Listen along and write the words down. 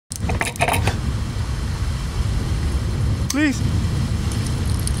please.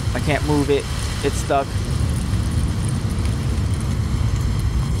 I can't move it. It's stuck.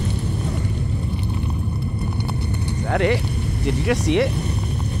 Is that it? Did you just see it?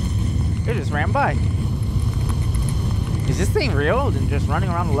 It just ran by. Is this thing real and just running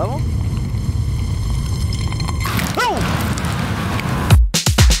around the level? Oh!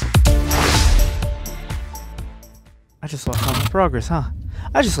 I just lost all my progress, huh?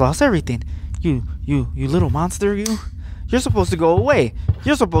 I just lost everything. You little monster, you. You're supposed to go away.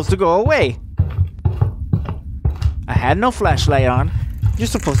 You're supposed to go away. I had no flashlight on. You're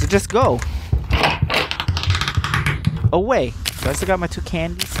supposed to just go away. So I still got my 2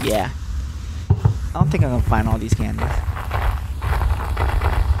 candies? Yeah. I don't think I'm gonna find all these candies.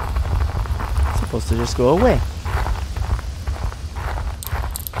 I'm supposed to just go away.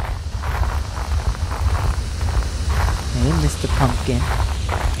 Hey, Mr. Pumpkin.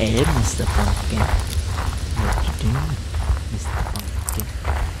 Hey, Mr. Pumpkin. What you doing, Mr. Pumpkin?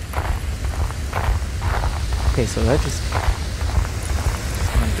 Okay, so I just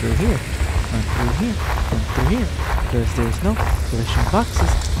run through here. Run through here. Run through here. Because there's no collision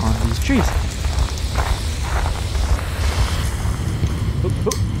boxes on these trees. Oop,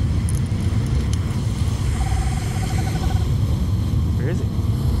 oop. Where is it?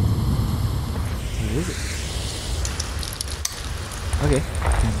 Where is it? Okay.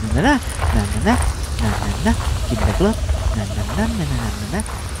 Na na na na na na na na na. Give me the glove. Na na na na na na na.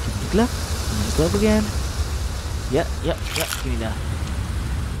 Give me the glove. Give me the glove again. Yep. Give me that.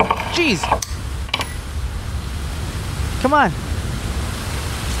 Jeez. Come on.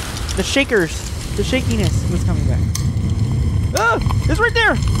 The shakers. The shakiness was coming back. Oh, it's right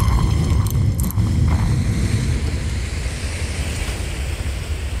there.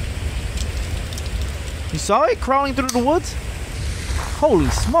 You saw it crawling through the woods? Holy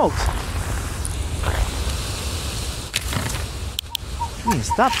smokes. We need to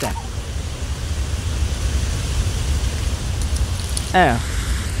stop that. Oh.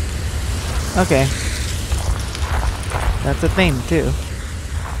 Okay. That's a thing, too.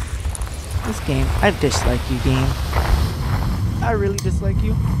 This game, I dislike you, game. I really dislike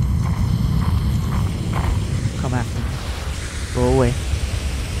you. Come after me. Go away.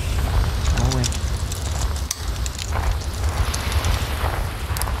 Go away.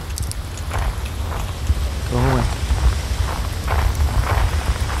 Go away.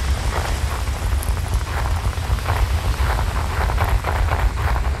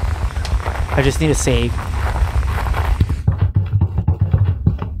 I just need a save.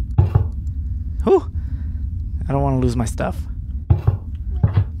 Whew. I don't want to lose my stuff.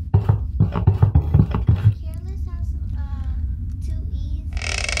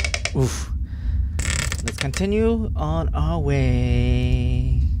 Oof. Let's continue on our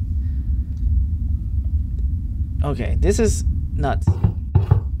way. Okay, this is nuts.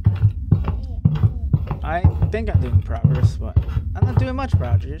 I think I'm doing progress, but I'm not doing much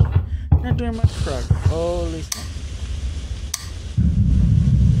progress. Not doing much progress. Holy smokes.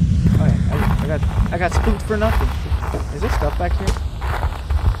 Okay, I got spooked for nothing. Is there stuff back here?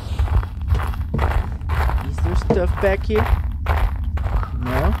 Is there stuff back here?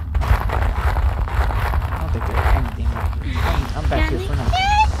 No? I don't think there's anything back here. I'm back here for nothing.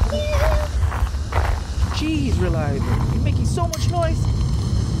 Jeez, Reliable. You're making so much noise.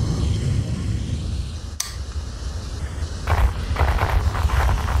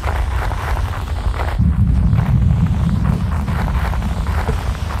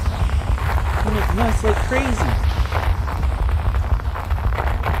 You make noise like crazy.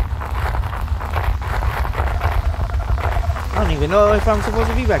 I don't even know if I'm supposed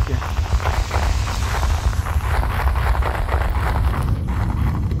to be back here.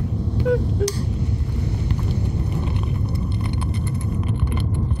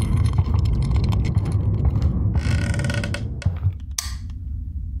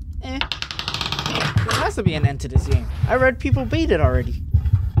 There has to be an end to this game. I read people beat it already.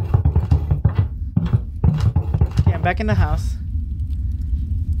 Okay, I'm back in the house.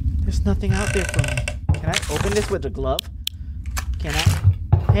 There's nothing out there for me. Can I open this with a glove? Can I?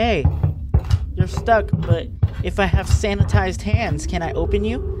 Hey, you're stuck, but if I have sanitized hands, can I open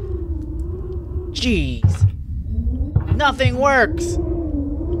you? Jeez. Nothing works.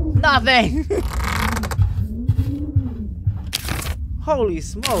 Nothing. Holy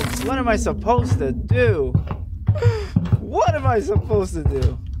smokes, what am I supposed to do? What am I supposed to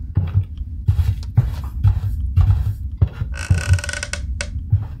do?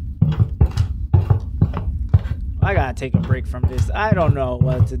 I gotta take a break from this. I don't know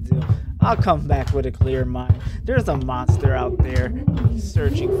what to do. I'll come back with a clear mind. There's a monster out there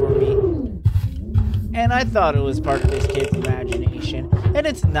searching for me. And I thought it was part of this kid's imagination. And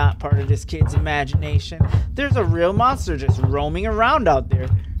it's not part of this kid's imagination. There's a real monster just roaming around out there.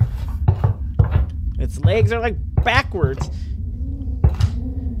 Its legs are like backwards.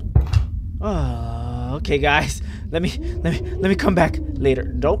 Oh, okay, guys. Let me come back later.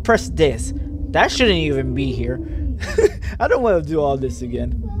 Don't press this. That shouldn't even be here. I don't want to do all this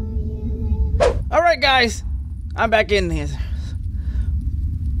again. All right, guys. I'm back in here.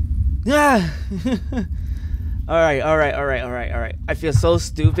 Yeah. All right. I feel so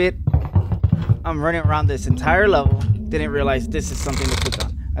stupid. I'm running around this entire level. Didn't realize this is something to click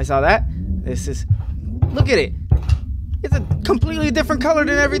on. I saw that. This is... Look at it. It's a completely different color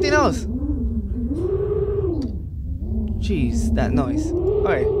than everything else. Jeez, that noise.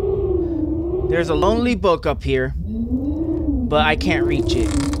 Alright. There's a lonely book up here, but I can't reach it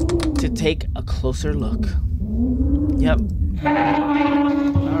to take a closer look. Yep.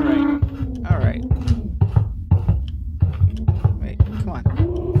 Alright. Wait, come on.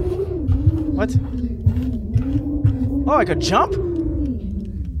 What? Oh, I could jump?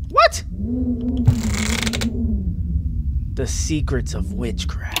 What? The secrets of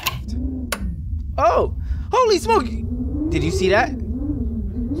witchcraft. Oh! Holy smoke! Did you see that?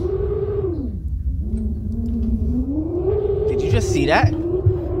 Did you just see that?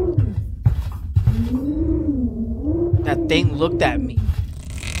 That thing looked at me.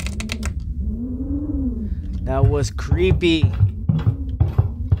 That was creepy.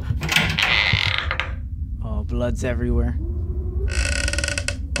 Oh, blood's everywhere.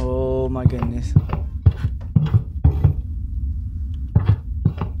 Oh my goodness.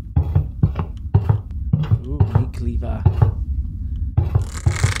 Ooh, meat cleaver.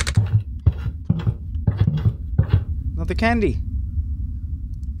 Not the candy.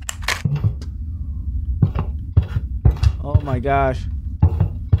 Oh my gosh.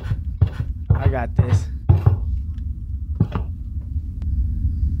 I got this.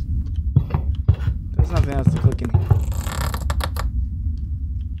 There's nothing else to click in here.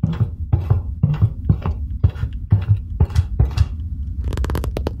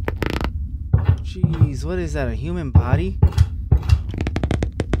 Jeez, what is that? A human body?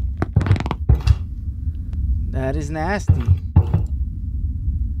 That is nasty.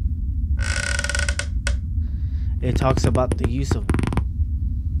 It talks about the use of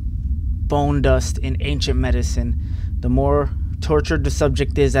bone dust in ancient medicine. The more tortured the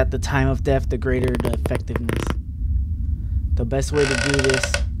subject is at the time of death, the greater the effectiveness. The best way to do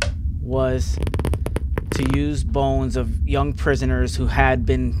this was to use bones of young prisoners who had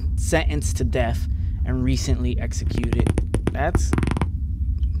been sentenced to death and recently executed. That's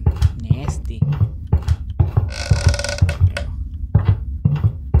nasty.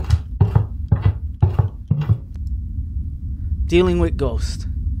 Dealing with ghosts.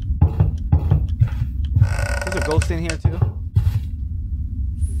 There's a ghost in here too.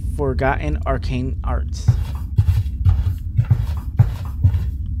 Forgotten arcane arts.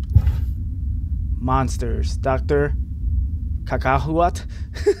 Monsters. Dr. Kakahuat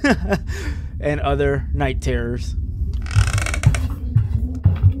and other night terrors.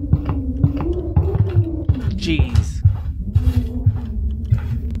 Jeez.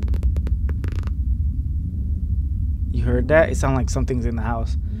 You heard that? It sounded like something's in the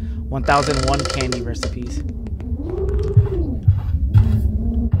house. 1001 candy recipes.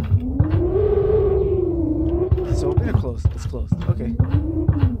 Is this open or closed? It's closed. Okay.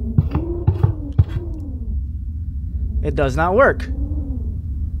 It does not work.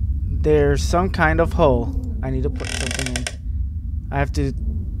 There's some kind of hole. I need to put something in. I have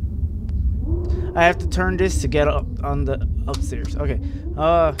to turn this to get up on the upstairs. Okay.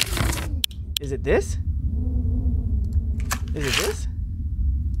 Is it this? Is it this?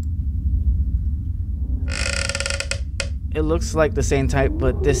 It looks like the same type,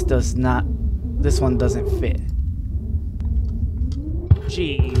 but this does not. This one doesn't fit.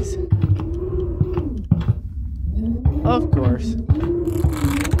 Jeez. Of course.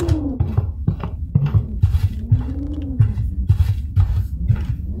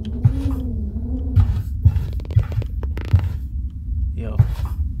 Yo.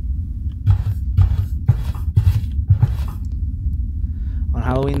 On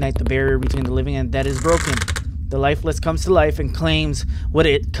Halloween night, the barrier between the living and dead is broken. The lifeless comes to life and claims what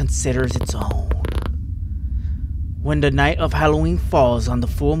it considers its own. When the night of Halloween falls on the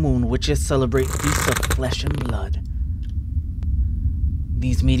full moon, witches celebrate feasts of flesh and blood.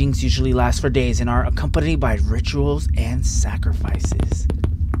 These meetings usually last for days and are accompanied by rituals and sacrifices.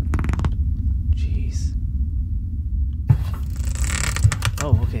 Jeez.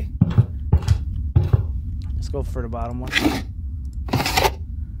 Oh, okay. Let's go for the bottom one.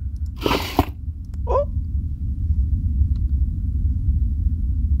 Oh!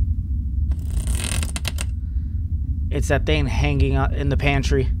 It's that thing hanging out in the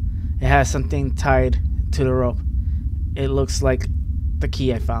pantry. It has something tied to the rope. It looks like the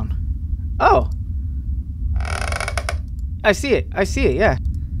key I found. Oh! I see it. I see it, yeah.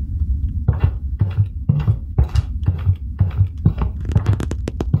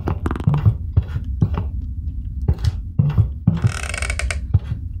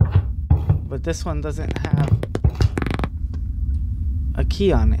 But this one doesn't have a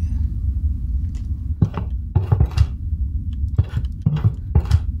key on it.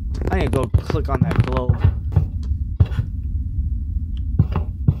 I need to go click on that globe.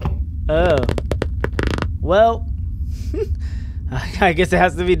 Oh. Well, I guess it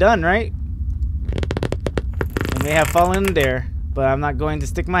has to be done, right? It may have fallen there, but I'm not going to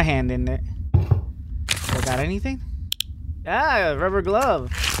stick my hand in it. I got anything? Ah, a rubber glove.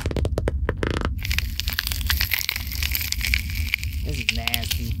 This is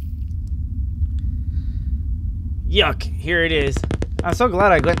nasty. Yuck, here it is. I'm so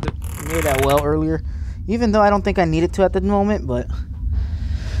glad I made that well earlier. Even though I don't think I needed to at the moment, but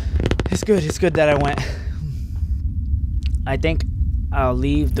it's good that I went. I think I'll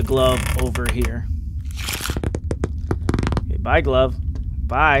leave the glove over here. Okay, bye glove.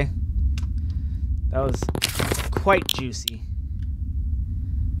 Bye. That was quite juicy.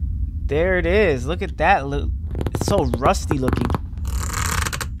 There it is. Look at that. It's so rusty looking.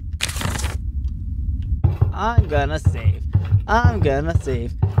 I'm gonna save. I'm gonna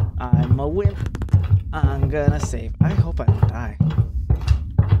save. I'm a wimp. I'm gonna save. I hope I don't die.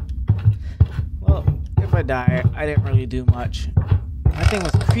 Well, if I die, I didn't really do much. That thing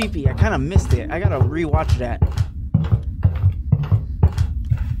was creepy. I kind of missed it. I gotta rewatch that.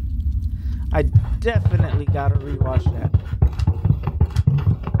 I definitely gotta rewatch that.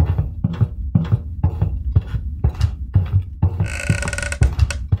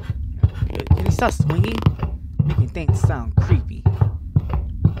 Can you stop swinging? Making things sound creepy.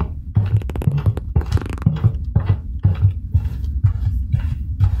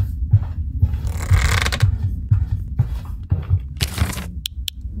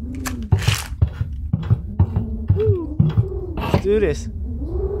 Let's do this.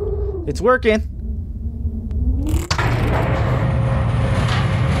 It's working.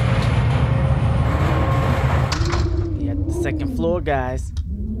 Yeah, the second floor, guys.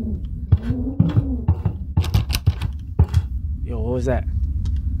 Yo, what was that?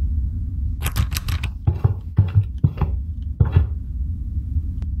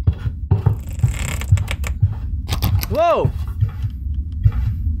 Whoa!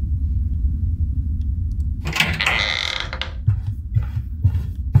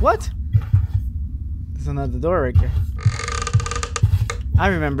 What? There's another door right there. I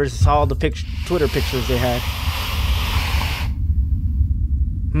remember saw the Twitter pictures they had.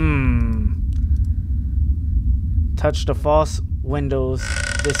 Touch the false windows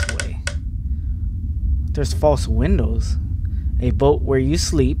this way. There's false windows. A boat where you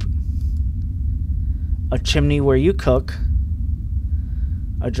sleep. A chimney where you cook.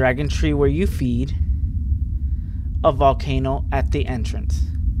 A dragon tree where you feed. A volcano at the entrance.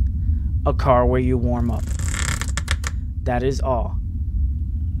 A car where you warm up. That is all.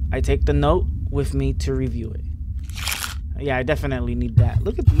 I take the note with me to review it. Yeah, I definitely need that.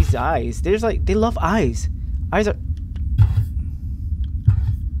 Look at these eyes. There's like, they love eyes. Eyes are...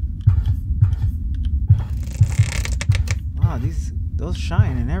 Wow, those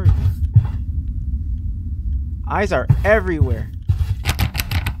shine and everything. Eyes are everywhere.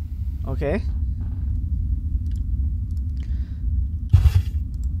 Okay.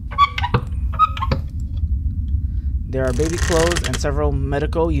 There are baby clothes and several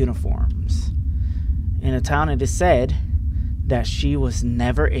medical uniforms. In a town, it is said that she was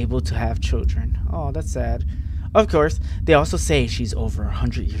never able to have children. Oh, that's sad. Of course, they also say she's over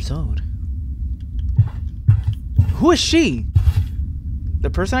 100 years old. Who is she?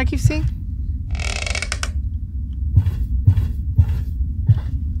 The person I keep seeing?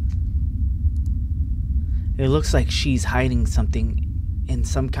 It looks like she's hiding something in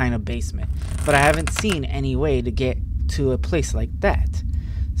some kind of basement, but I haven't seen any way to get to a place like that.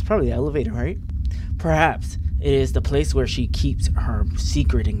 It's probably the elevator, right? Perhaps it is the place where she keeps her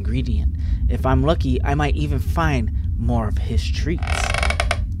secret ingredient. If I'm lucky, I might even find more of his treats.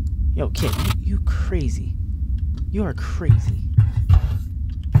 Yo, kid, you crazy. You are crazy.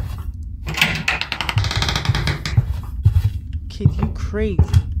 Kid, you crazy.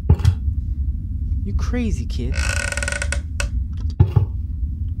 You crazy, kid.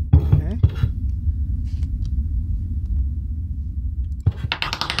 Okay.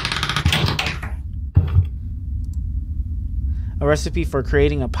 A recipe for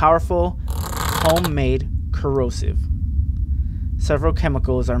creating a powerful homemade corrosive. several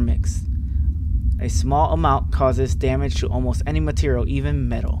chemicals are mixed. A small amount causes damage to almost any material, even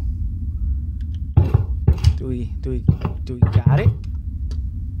metal. Do we got it?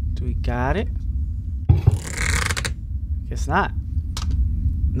 Do we got it? Guess not.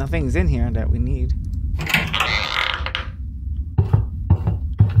 Nothing's in here that we need.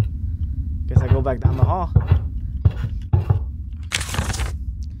 Guess I go back down the hall.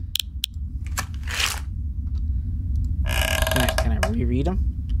 Can I reread them?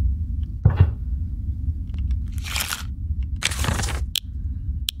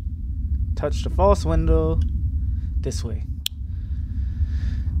 Touch the false window. This way.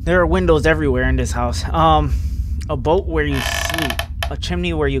 There are windows everywhere in this house. A boat where you sleep. A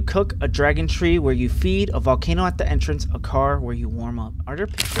chimney where you cook. A dragon tree where you feed. A volcano at the entrance. A car where you warm up. Are there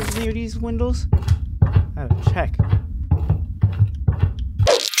pictures near these windows? I gotta check.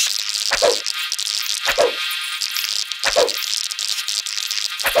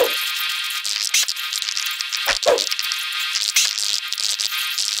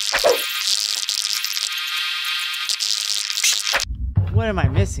 What am I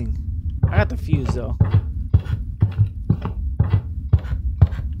missing? I got the fuse though.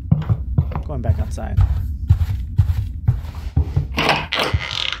 Going back outside.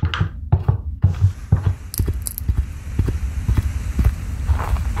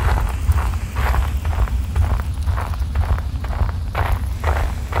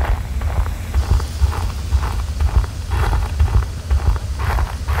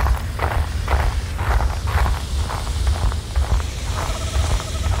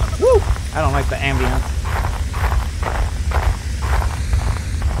 I don't like the ambience.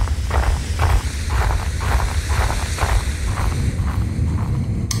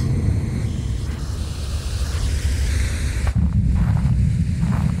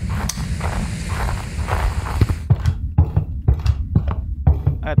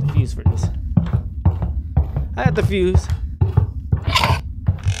 I had the fuse for this. I had the fuse.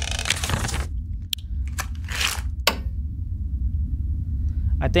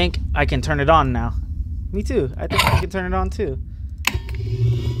 I think I can turn it on now. Me too. I think I can turn it on too.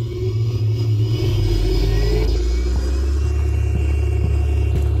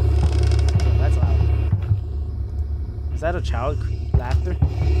 Oh, that's loud. Is that a child laughter?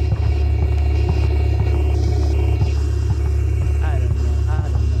 I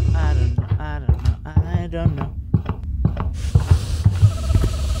don't know.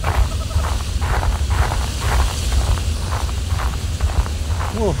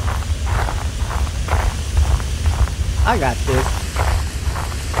 Whoa. I got this.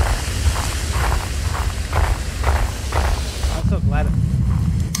 I'm so glad.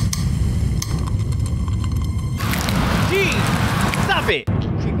 Jeez! Stop it!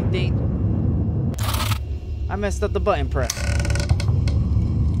 Creepy thing. I messed up the button press.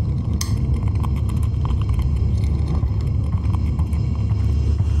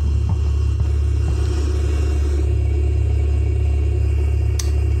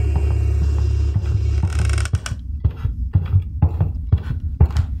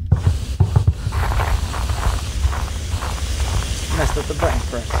 Messed up the button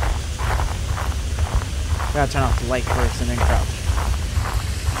press. Gotta turn off the light first and then crouch.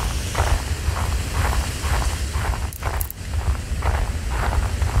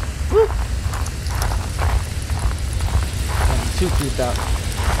 Woo! I'm too creeped out.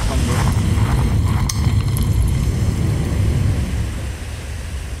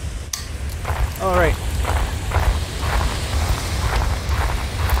 Alright.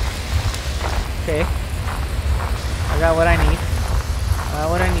 Okay. I got what I need.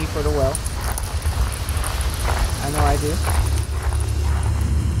 What I need for the well. I know I do.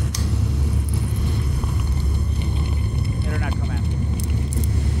 Better not come after me.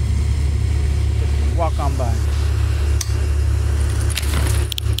 Just walk on by.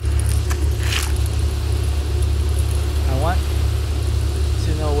 I want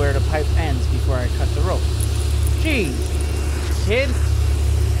to know where the pipe ends before I cut the rope. Jeez, kid.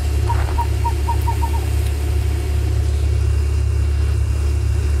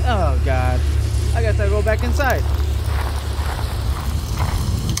 Oh God, I guess I go back inside.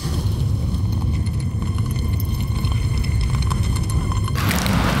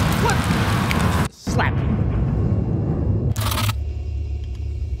 What? Slap me.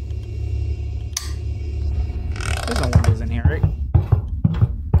 There's no windows in here, right?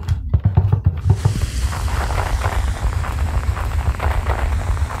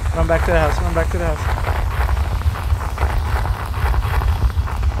 Run back to the house, run back to the house.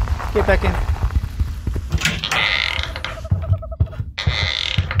 Get back in.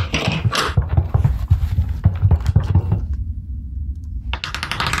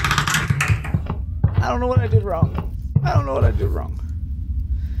 do wrong?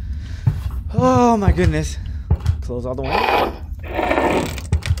 Oh my goodness. Close all the windows.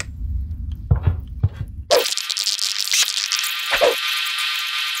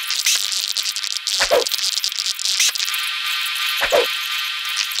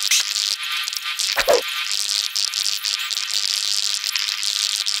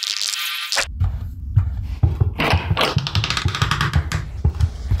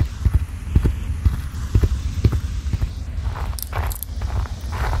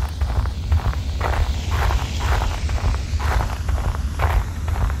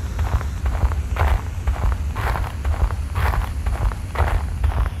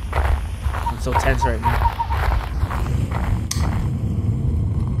 So tense right now.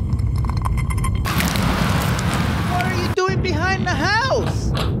 What are you doing behind the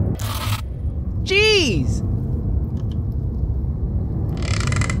house? Jeez.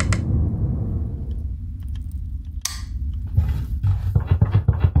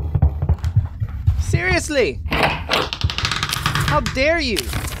 Seriously? How dare you?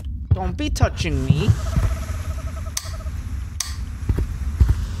 Don't be touching me.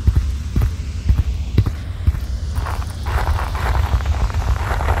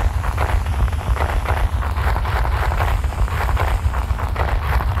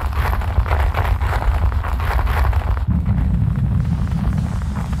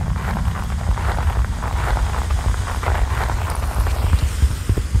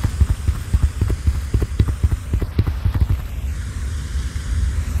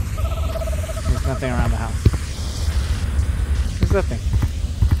 Nothing around the house. There's nothing.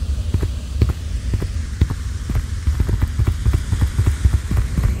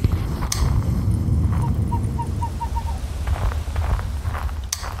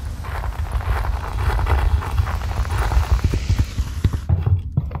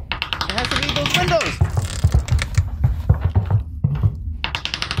 It has to be those windows.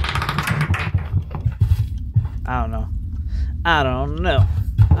 I don't know. I don't know.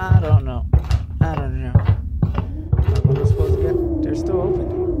 I don't know. I don't know. What am I supposed to get? They're still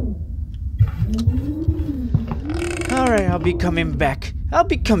open. Alright, I'll be coming back. I'll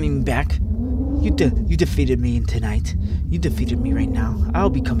be coming back. You defeated me tonight. You defeated me right now.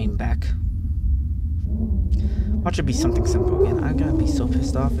 I'll be coming back. Watch it be something simple again. I'm gonna be so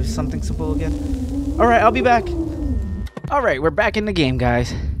pissed off if something simple again. Alright, I'll be back. Alright, we're back in the game,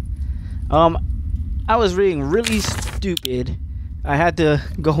 guys. I was being really stupid. I had to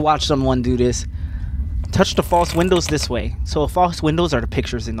go watch someone do this. Touch the false windows this way. So false windows are the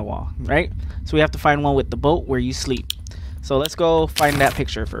pictures in the wall, right? So we have to find one with the boat where you sleep. So let's go find that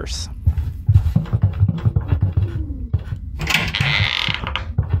picture first.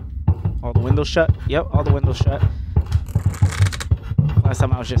 All the windows shut? Yep, all the windows shut. Last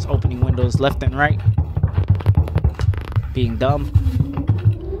time I was just opening windows left and right. Being dumb.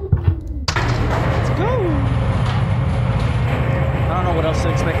 Let's go! I don't know what else to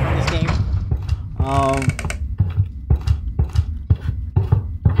expect from this game.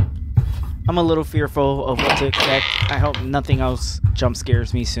 I'm a little fearful of what to expect. I hope nothing else jump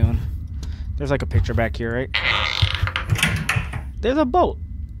scares me soon. There's like a picture back here, right? There's a boat.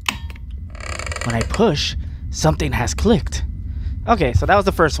 When I push, something has clicked. Okay, so that was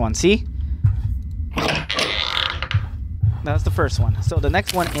the first one, see? That was the first one. So the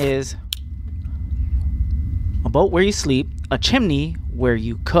next one is a boat where you sleep, a chimney where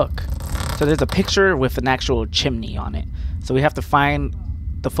you cook. So there's a picture with an actual chimney on it. So we have to find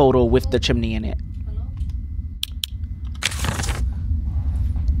the photo with the chimney in it.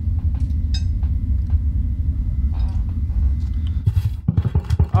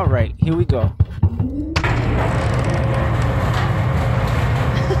 Alright, here we go.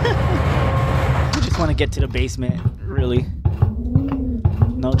 I just want to get to the basement, really.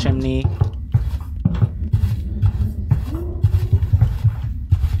 No chimney.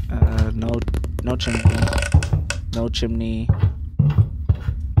 No chimney. No chimney.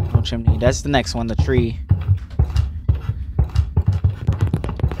 No chimney. That's the next one, the tree.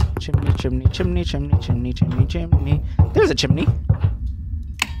 Chimney, chimney, chimney, chimney, chimney, chimney, chimney. There's a chimney.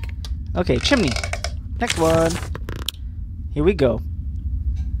 Okay, chimney. Next one. Here we go.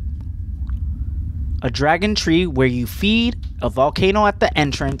 A dragon tree where you feed, a volcano at the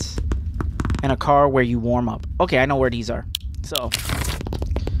entrance, and a car where you warm up. Okay, I know where these are. So,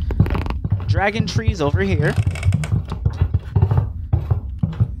 dragon trees over here.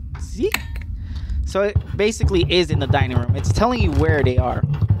 See? So it basically is in the dining room. It's telling you where they are.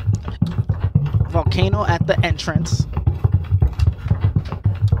 Volcano at the entrance.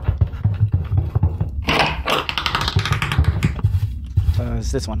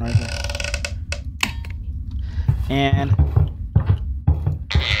 It's this one right here. And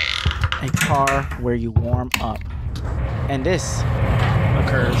a car where you warm up. And this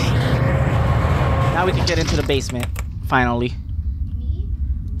occurs. Now we can get into the basement, finally.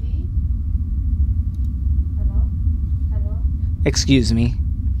 Excuse me.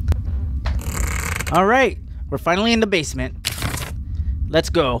 Alright, we're finally in the basement. Let's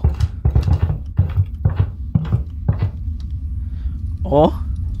go. Oh.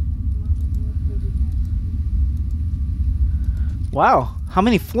 Wow, how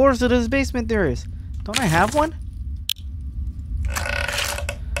many floors of this basement there is? Don't I have one?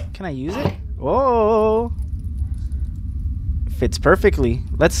 Can I use it? Oh. Fits perfectly.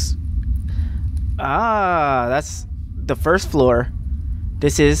 Let's... Ah, that's the first floor.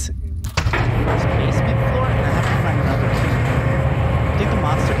 This is first basement floor, and I have to find another key. I think the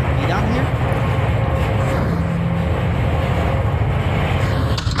monster can be down here.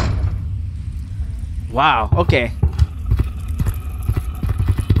 Wow, okay.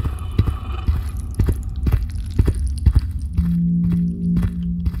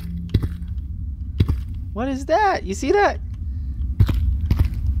 What is that? You see that?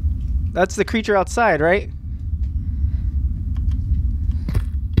 That's the creature outside, right?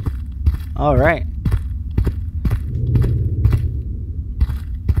 All right.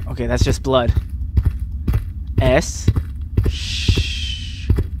 Okay, that's just blood. S. Shh.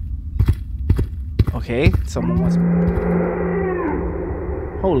 Okay, someone wants...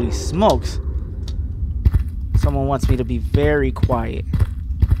 Holy smokes. Someone wants me to be very quiet.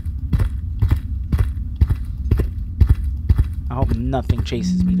 I hope nothing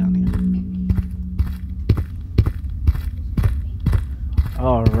chases me down here.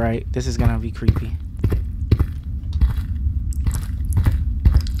 Alright, this is gonna be creepy.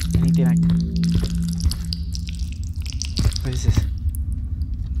 Anything I... What is this?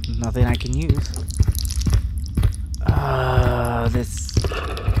 Nothing I can use. This...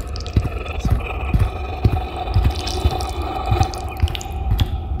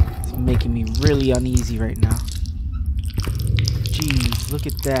 It's making me really uneasy right now. Jeez, look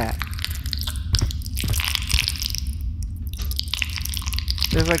at that.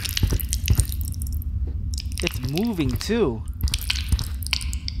 There's like... It's moving too.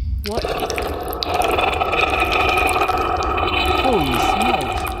 What? Holy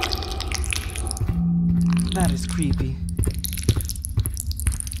smokes. That is creepy.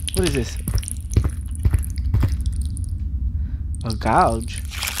 What is this? A gouge?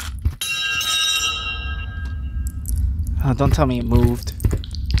 Oh, don't tell me it moved.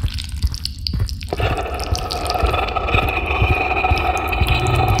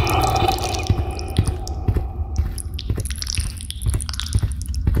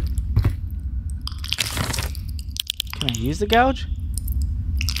 Can I use the gouge?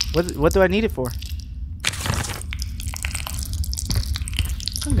 What do I need it for?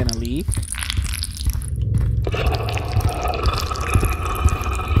 I'm gonna leave.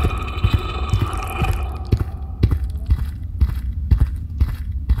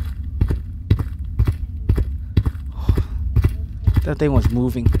 That thing was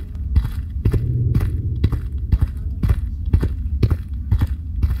moving.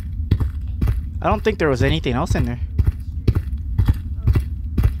 I don't think there was anything else in there.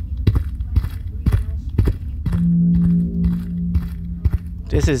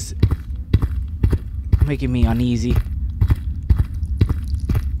 This is making me uneasy.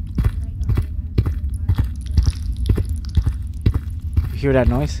 You hear that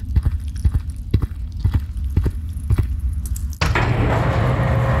noise?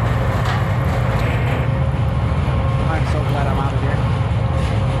 I'm so glad I'm out of here.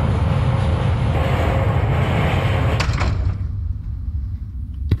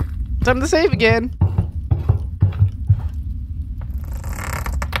 Time to save again.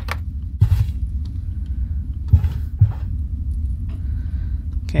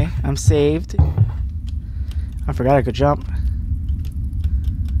 Okay, I'm saved. I forgot I could jump.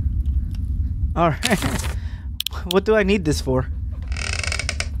 Alright. What do I need this for?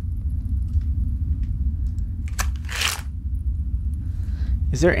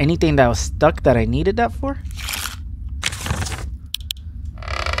 Is there anything that was stuck that I needed that for?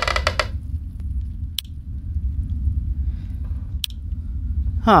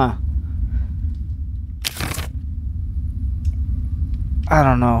 Huh. I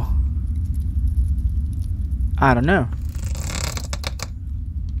don't know. I don't know.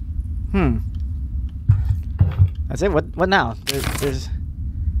 That's it? What now? There's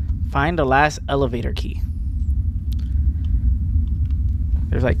find the last elevator key.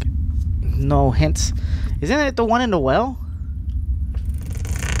 There's like no hints. Isn't it the one in the well?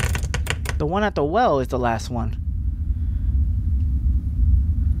 The one at the well is the last one.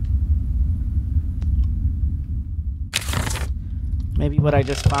 Maybe what I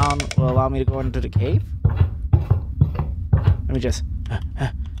just found will allow me to go into the cave? Let me just...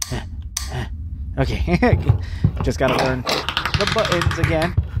 Okay. Just gotta learn the buttons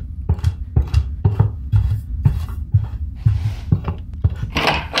again.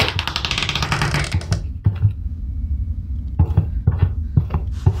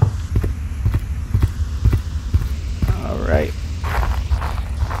 Alright.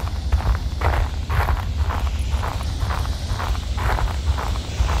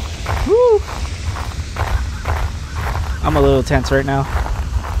 Woo! I'm a little tense right now.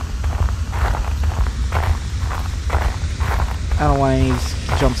 I don't want any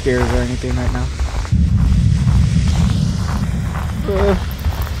jump scares or anything right now.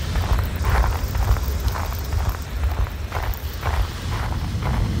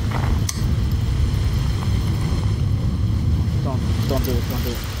 Don't do it. Don't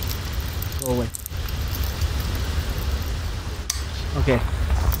do it. Go away. Okay.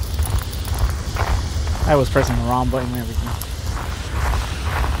 I was pressing the wrong button and everything.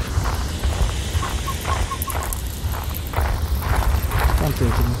 Don't do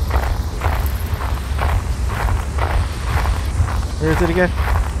it to me. Where is it again?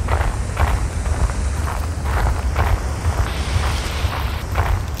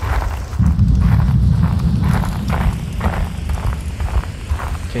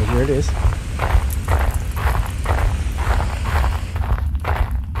 Okay, here it is.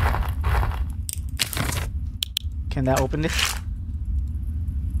 Can that open this?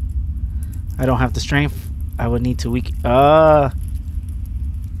 I don't have the strength. I would need to weaken.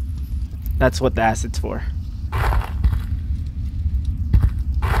 That's what the acid's for.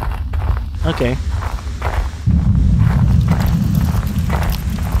 Okay.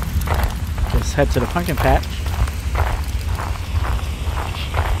 Just head to the pumpkin patch.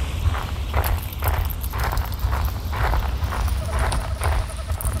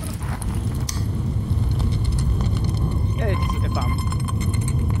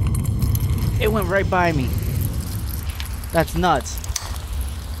 It went right by me. That's nuts.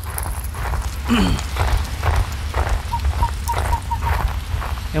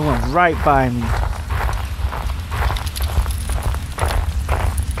 It went right by me.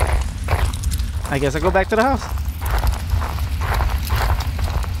 I guess I go back to the house.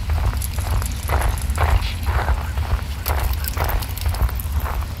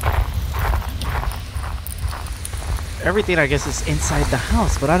 Everything, I guess, is inside the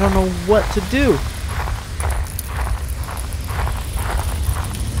house, but I don't know what to do.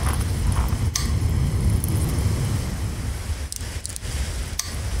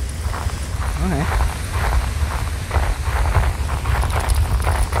 Okay.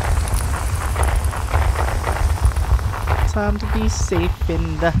 Time to be safe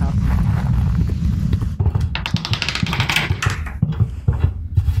in the house.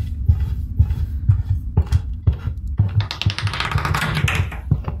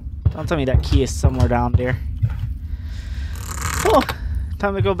 Don't tell me that key is somewhere down there. Oh,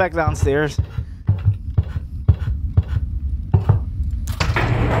 time to go back downstairs. So,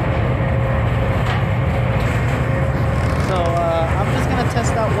 I'm just gonna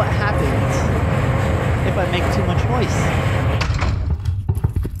test out what happens if I make too much noise.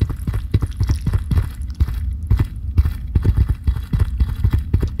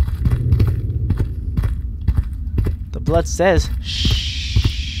 The blood says, shh.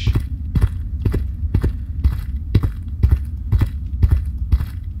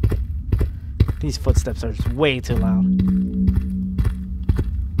 These footsteps are just way too loud.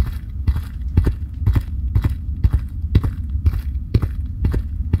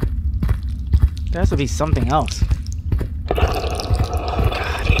 There has to be something else. Oh,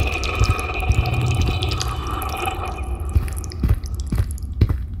 God.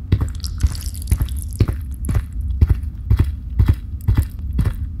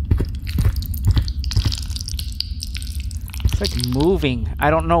 It's like moving. I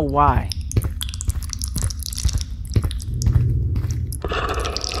don't know why.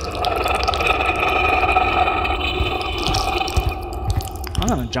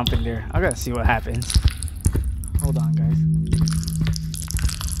 I'm gonna jump in there. I gotta see what happens. Hold on, guys.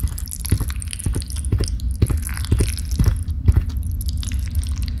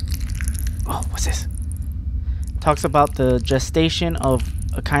 Oh, what's this? Talks about the gestation of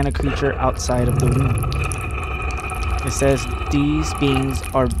a kind of creature outside of the womb. It says these beings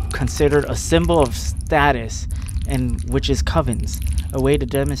are considered a symbol of status, and which is covens, a way to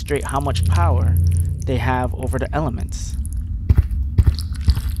demonstrate how much power they have over the elements.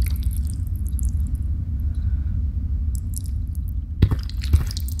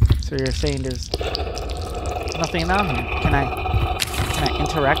 So you're saying there's nothing down here. Can I Can I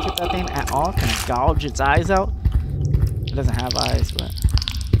interact with that thing at all? Can I gouge its eyes out? It doesn't have eyes, but...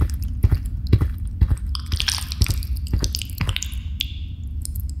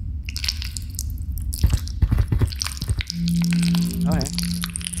 Okay.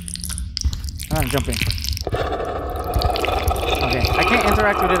 I'm gonna jump in. Okay, I can't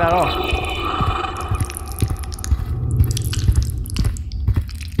interact with it at all.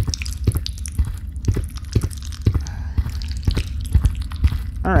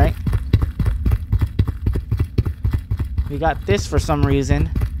 Alright. We got this for some reason.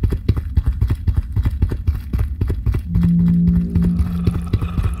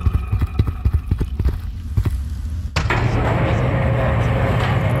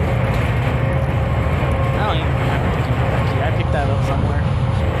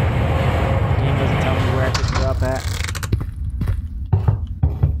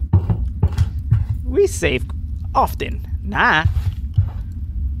 Save often. Nah.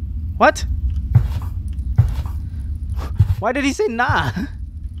 What? Why did he say nah?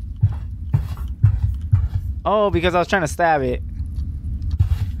 Oh, because I was trying to stab it.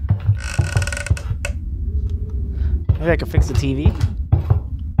 Maybe I could fix the TV.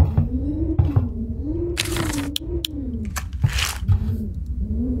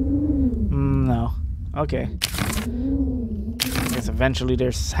 No. Okay. I guess eventually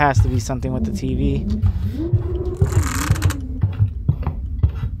there has to be something with the TV.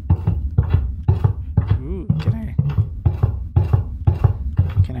 Ooh,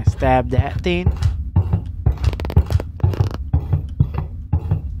 can I stab that thing?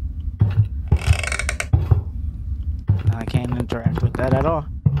 No, I can't interact with that at all.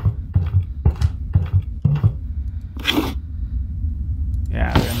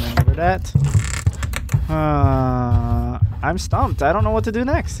 Yeah, I remember that. I'm stumped. I don't know what to do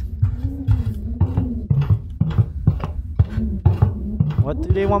next. What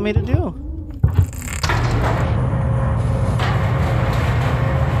do they want me to do?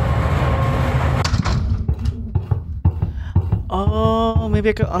 Oh, maybe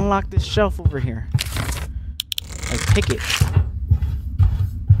I could unlock this shelf over here. Like, pick it.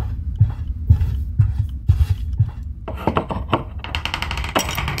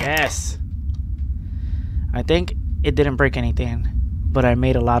 Yes. I think it didn't break anything, but I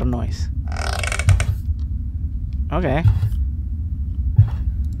made a lot of noise. Okay.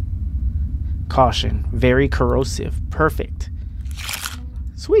 Caution. Very corrosive. Perfect.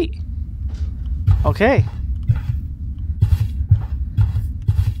 Sweet. Okay.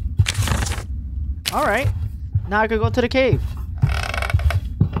 Alright. Now I could go to the cave.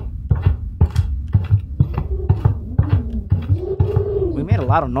 We made a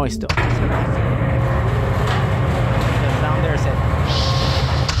lot of noise still. Down there said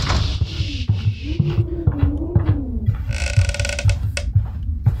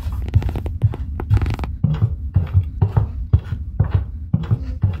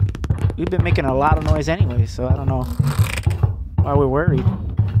we've been making a lot of noise anyway, so I don't know why we're worried.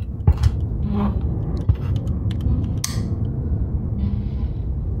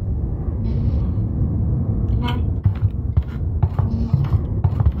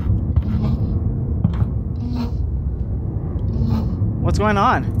 What's going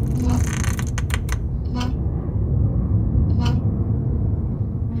on?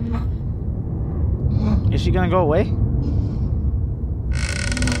 Is she gonna go away?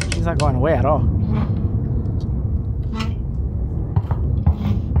 She's not going away at all.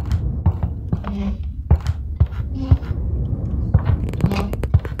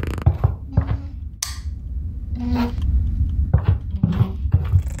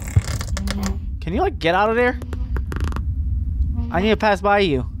 Can you like get out of there? I need to pass by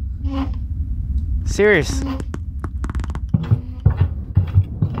you. Serious.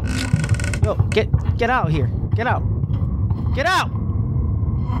 Yo, get out here. Get out. Get out.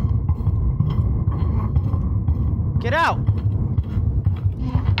 Get out.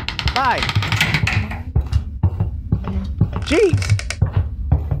 Bye. Jeez.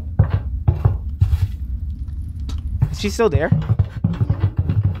 Is she still there?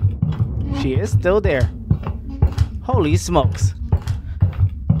 She is still there. Holy smokes.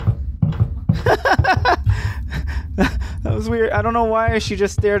 That was weird. I don't know why she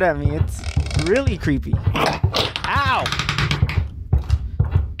just stared at me. It's really creepy. Ow!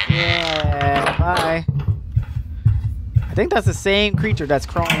 Yeah, bye. I think that's the same creature that's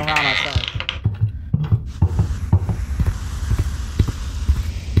crawling around outside.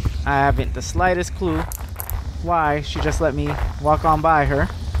 I haven't the slightest clue why she just let me walk on by her.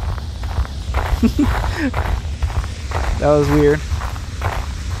 That was weird.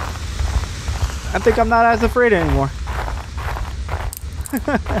 I think I'm not as afraid anymore.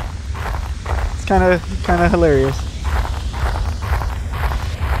 It's kind of hilarious.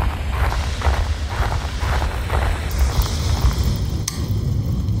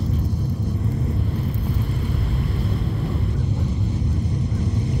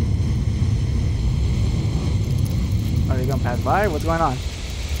 Are they gonna pass by? What's going on?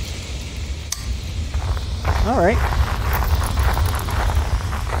 All right.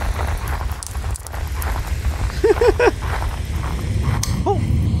 Oh,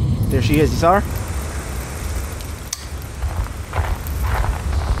 there she is. You saw her?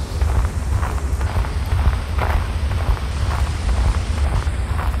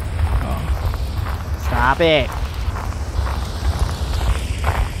 Oh. Stop it.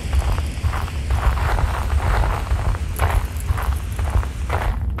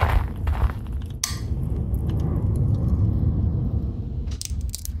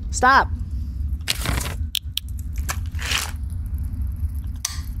 Stop.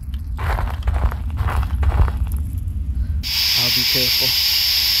 I'll be careful.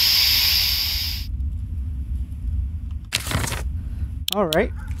 All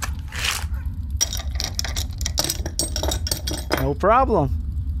right. No problem.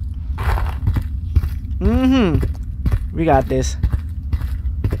 We got this.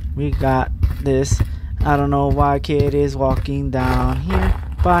 We got this. I don't know why kid is walking down here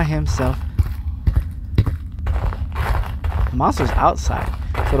by himself. The monster's outside,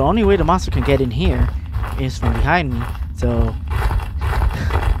 so the only way the monster can get in here is from behind me. So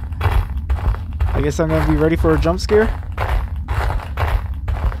I guess I'm gonna be ready for a jump scare.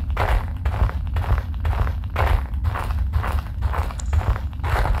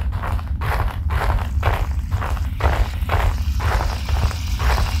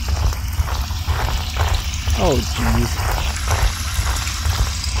 Oh jeez.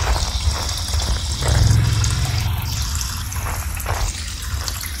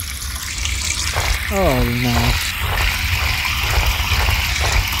 Oh no.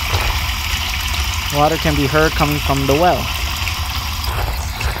 Water can be heard coming from the well.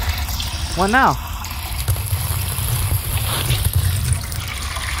 What now?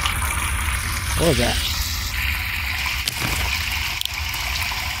 What was that?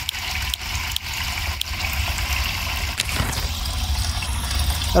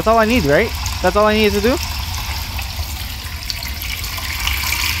 That's all I need, right? That's all I need to do?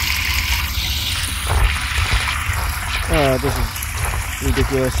 Oh, this is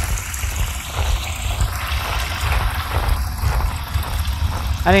ridiculous.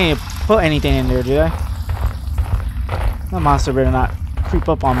 I didn't even put anything in there, did I? That monster better not creep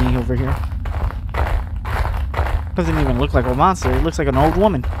up on me over here. Doesn't even look like a monster. It looks like an old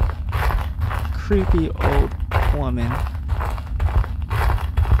woman. Creepy old woman.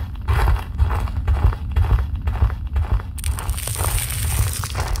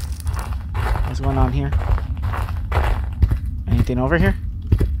 What's going on here? Anything over here?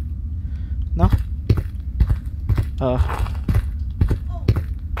 No?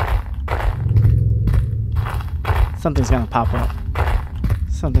 Something's gonna pop up.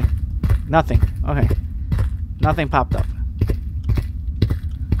 Something. Nothing. Okay. Nothing popped up.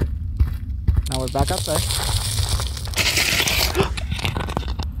 Now we're back outside.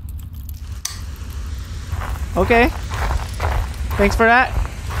 Okay. Thanks for that.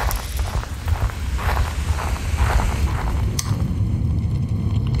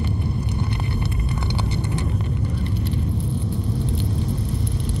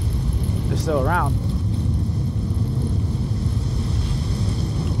 They're still around.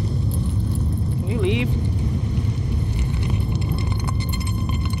 Can you leave?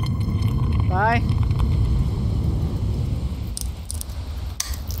 Bye.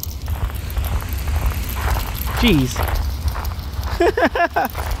 Jeez.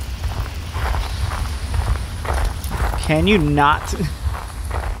 Can you not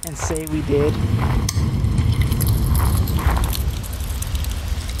and say we did?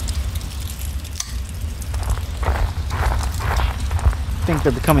 I think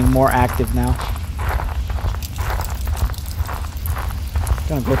they're becoming more active now.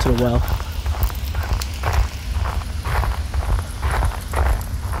 Gonna go to the well.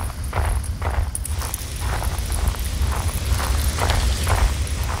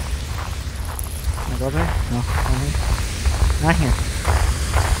 Can I go there? No. Not here.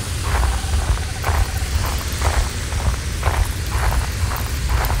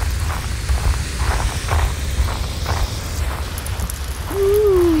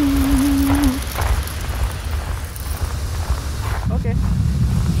 Okay.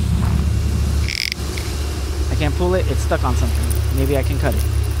 I can't pull it. It's stuck on something. Maybe I can cut it.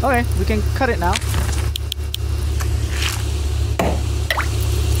 Okay, we can cut it now.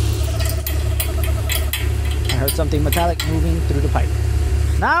 heard something metallic moving through the pipe.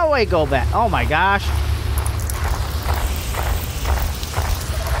 Now I go back. Oh my gosh.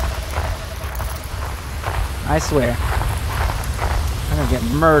 I swear. I'm gonna get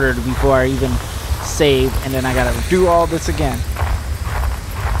murdered before I even save, and then I gotta do all this again.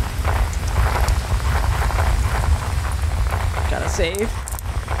 Gotta save.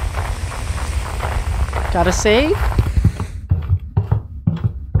 Gotta save.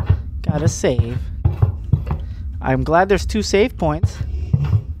 Gotta save. I'm glad there's 2 save points.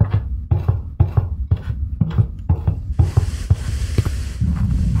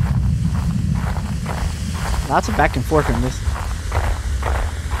 Lots of back and forth in this.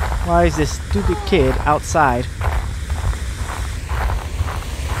 Why is this stupid kid outside?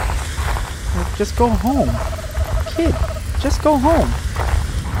 Like, just go home. Kid, just go home.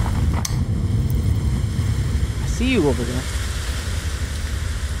 I see you over there.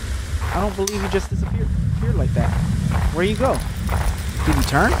 I don't believe you just disappeared like that. Where you go? Did you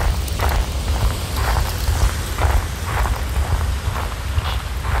turn?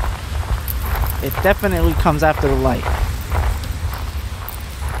 It definitely comes after the light.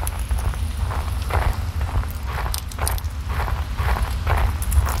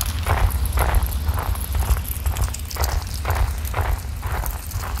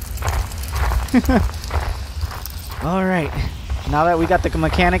 Alright. Now that we got the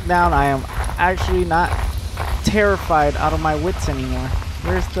mechanic down, I am actually not terrified out of my wits anymore.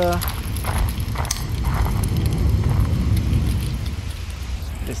 Where's the...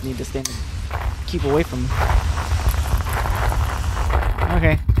 I just need to stand and keep away from him.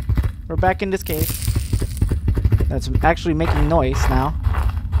 Okay. We're back in this cave. That's actually making noise now.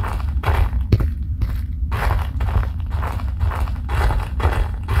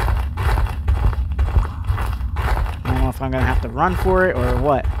 I don't know if I'm gonna have to run for it or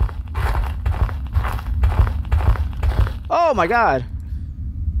what. Oh my god!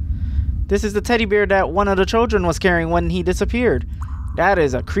 This is the teddy bear that one of the children was carrying when he disappeared. That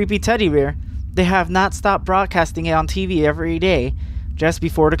is a creepy teddy bear. They have not stopped broadcasting it on TV every day just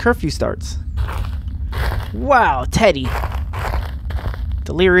before the curfew starts. Wow, Teddy.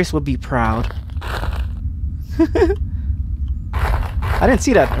 Delirious would be proud. I didn't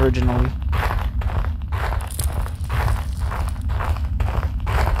see that originally.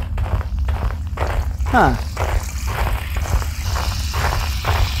 Huh.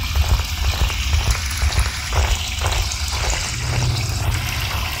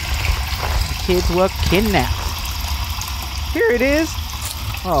 Kids were kidnapped. Here it is.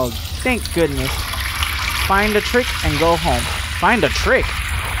 Oh, thank goodness. Find a trick and go home. Find a trick?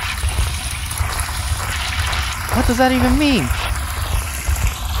 What does that even mean?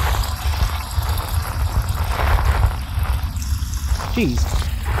 Jeez,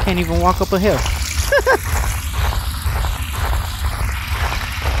 can't even walk up a hill.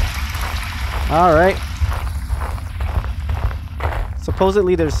 Alright.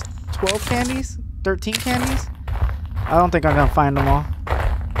 Supposedly there's 12 candies? 13 candies? I don't think I'm gonna find them all.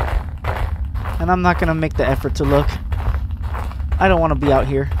 And I'm not gonna make the effort to look. I don't want to be out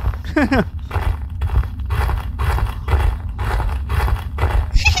here.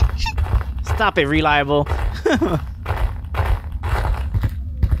 Stop it, Reliable.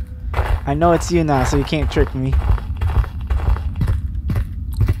 I know it's you now, so you can't trick me.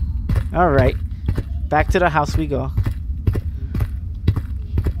 Alright. Back to the house we go.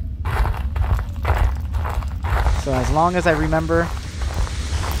 So as long as I remember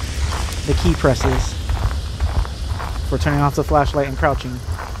the key presses for turning off the flashlight and crouching,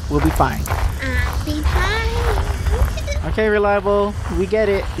 we'll be fine. I'll be fine. Okay, Reliable. We get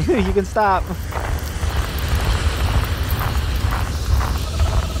it. You can stop.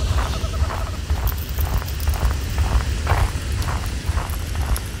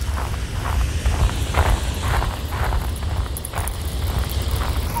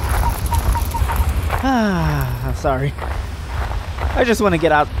 I'm sorry. I just want to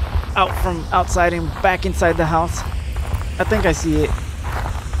get out from outside and back inside the house. I think I see it.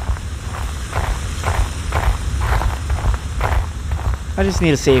 I just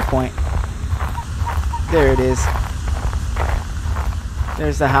need a save point. There it is.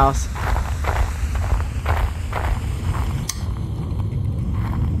 There's the house.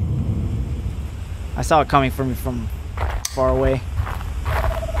 I saw it coming from far away.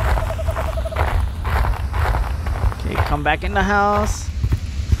 Okay, come back in the house.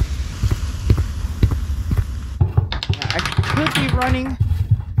 I could be running,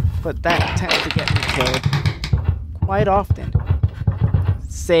 but that tends to get me killed quite often.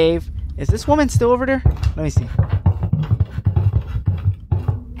 Save. Is this woman still over there? Let me see.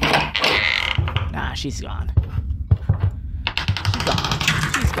 Nah, she's gone.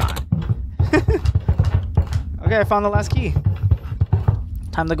 Okay, I found the last key.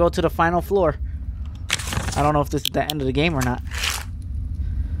 Time to go to the final floor. I don't know if this is the end of the game or not.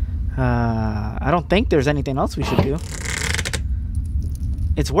 I don't think there's anything else we should do.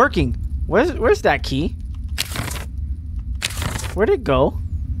 It's working. Where's that key? Where'd it go?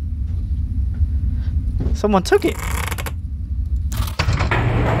 Someone took it. Find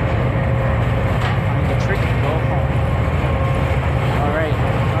the trick and go home.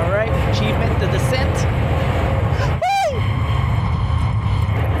 Alright. Achievement, the descent. Woo!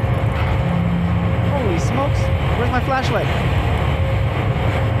 Holy smokes. Where's my flashlight?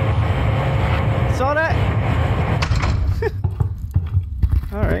 Saw that?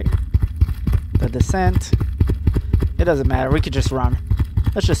 Alright. The descent. It doesn't matter. We could just run.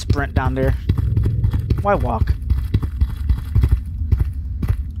 Let's just sprint down there. Why walk?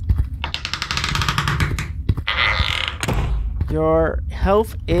 Your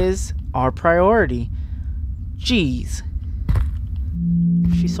health is our priority. Jeez.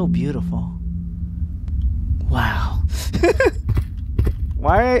 She's so beautiful. Wow.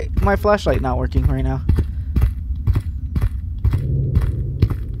 Why my flashlight not working right now?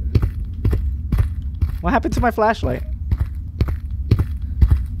 What happened to my flashlight?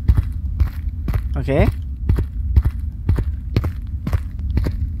 Okay.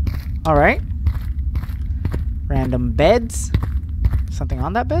 Alright. Random beds. Something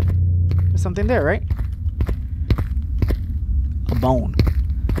on that bed? There's something there, right? A bone.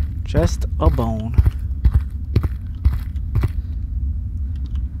 Just a bone.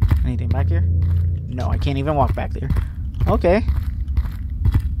 Anything back here? No, I can't even walk back there. Okay.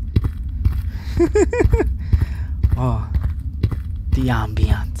 Oh. The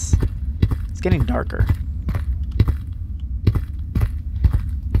ambiance. It's getting darker.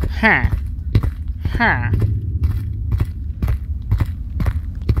 Huh.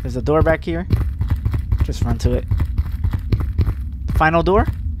 There's a door back here. Just run to it. Final door?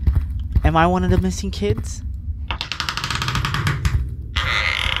 Am I one of the missing kids?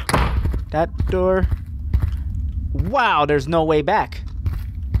 That door. Wow, there's no way back.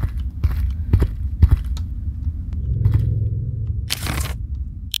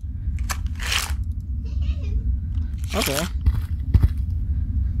 Okay.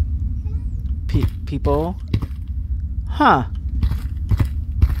 People. Huh.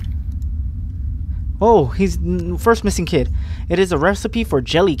 Oh, he's first missing kid. It is a recipe for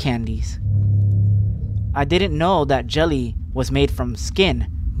jelly candies. I didn't know that jelly was made from skin,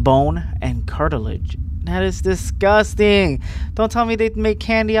 bone, and cartilage. That is disgusting. Don't tell me they make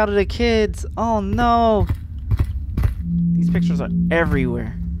candy out of the kids. Oh no. These pictures are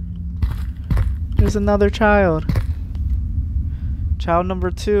everywhere. There's another child. Child number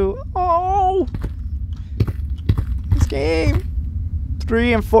 2. Oh! This game.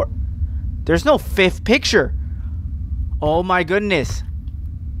 3 and 4. There's no 5th picture. Oh my goodness.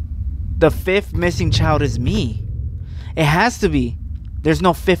 The 5th missing child is me. It has to be. There's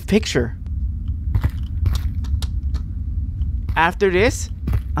no 5th picture. After this,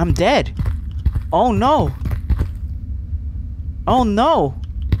 I'm dead. Oh no. Oh no.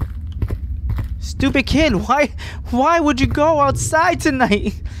 Stupid kid, why would you go outside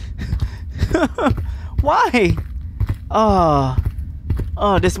tonight? Why? Oh,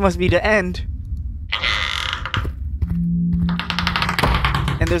 this must be the end.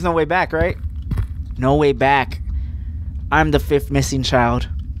 And there's no way back, right? No way back. I'm the 5th missing child.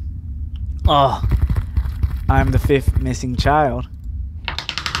 Oh, I'm the 5th missing child.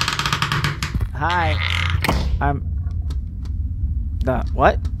 Hi. I'm the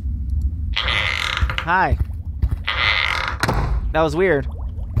what? Hi. That was weird.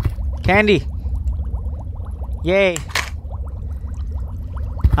 Candy. Yay.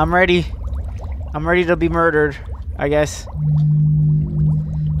 I'm ready. I'm ready to be murdered, I guess.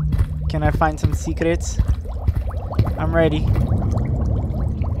 Can I find some secrets? I'm ready.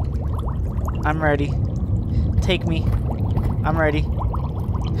 I'm ready. Take me. I'm ready.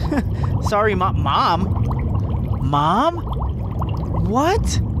 Sorry, Mom. Mom?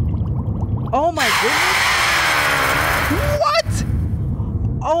 What? Oh my goodness. What?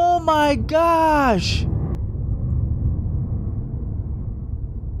 Oh my gosh.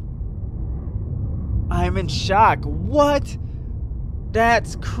 I'm in shock. What?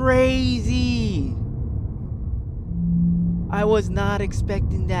 That's crazy. I was not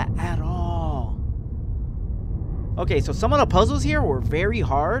expecting that at all. Okay, so some of the puzzles here were very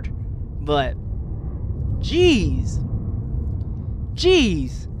hard, but jeez.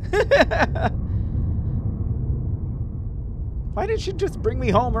 Why didn't she just bring me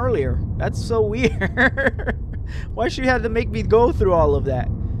home earlier? That's so weird. Why she had to make me go through all of that?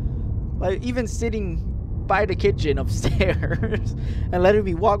 Like, even sitting by the kitchen upstairs and letting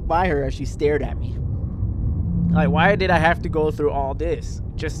me walk by her as she stared at me. Like, why did I have to go through all this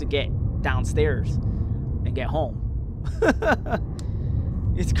just to get downstairs and get home?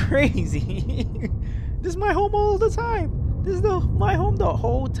 It's crazy. This is my home all the time. This is my home the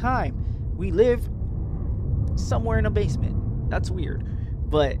whole time. We live somewhere in a basement. That's weird.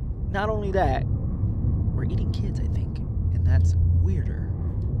 But not only that, we're eating kids, I think. And that's weirder.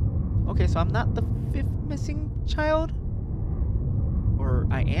 Okay, so I'm not the 5th missing child? Or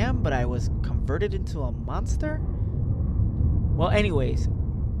I am, but I was converted into a monster? Well, anyways,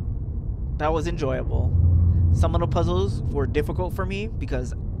 that was enjoyable. Some of the puzzles were difficult for me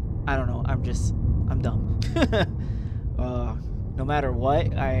because, I don't know, I'm dumb. No matter what,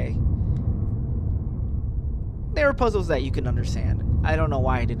 there are puzzles that you can understand. I don't know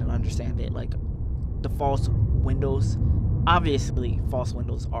why I didn't understand it. Like, the false windows. Obviously, false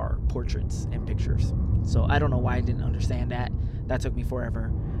windows are portraits and pictures. So I don't know why I didn't understand that. That took me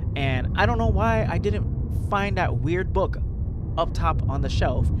forever. And I don't know why I didn't find that weird book up top on the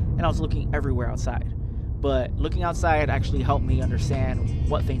shelf. And I was looking everywhere outside. But looking outside actually helped me understand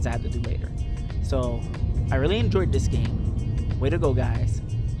what things I had to do later. So I really enjoyed this game. Way to go, guys.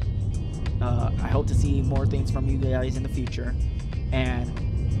 I hope to see more things from you guys in the future.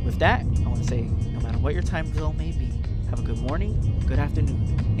 And with that, I want to say, no matter what your time zone may be, have a good morning, good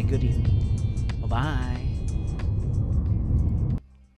afternoon, and good evening. Bye-bye.